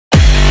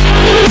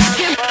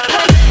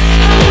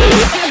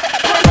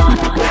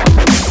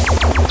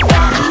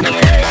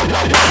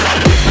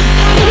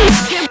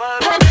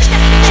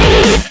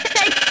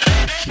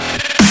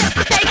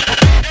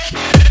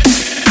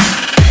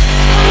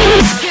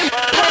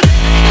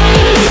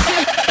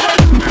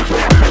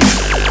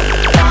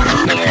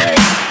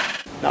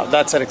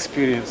that's an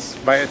experience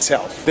by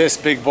itself. This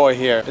big boy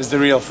here is the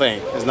real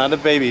thing. He's not a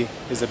baby,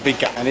 he's a big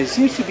guy. And he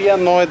seems to be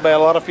annoyed by a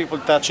lot of people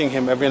touching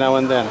him every now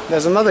and then.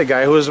 There's another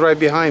guy who is right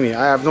behind me.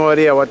 I have no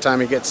idea what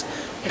time he gets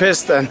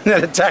pissed and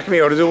then attack me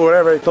or do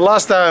whatever. The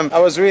last time I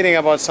was reading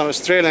about some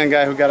Australian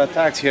guy who got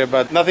attacked here,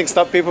 but nothing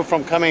stopped people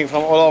from coming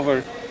from all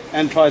over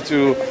and try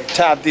to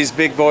tap these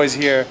big boys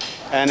here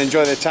and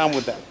enjoy their time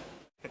with them.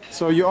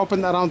 So you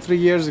opened around 3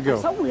 years ago?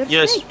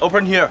 Yes,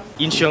 open here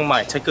in Chiang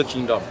Mai, Tiger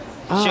Kingdom.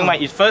 Chiang Mai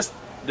is first,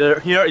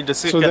 here is the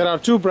second. So there are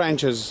 2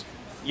 branches?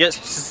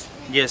 Yes,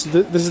 yes.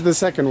 This is the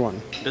second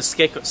one? The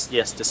second,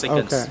 yes, the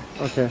second. Okay,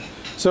 okay.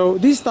 So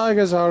these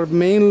tigers are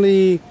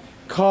mainly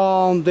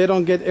calm, they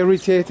don't get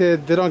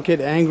irritated, they don't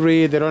get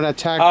angry, they don't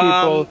attack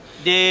people?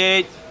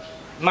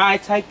 My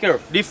tiger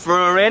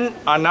different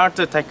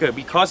another tiger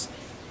because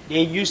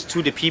they used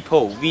to the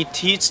people. We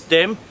teach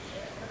them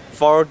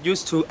for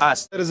used to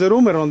us. There is a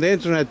rumor on the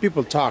internet,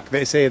 people talk,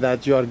 they say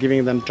that you are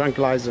giving them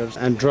tranquilizers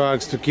and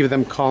drugs to keep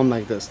them calm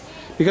like this.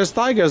 Because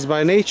tigers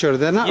by nature,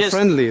 they're not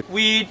friendly.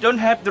 We don't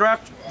have drug,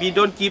 we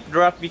don't give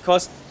drug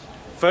because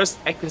first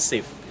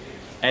expensive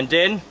and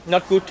then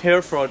not good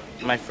here for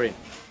my friend.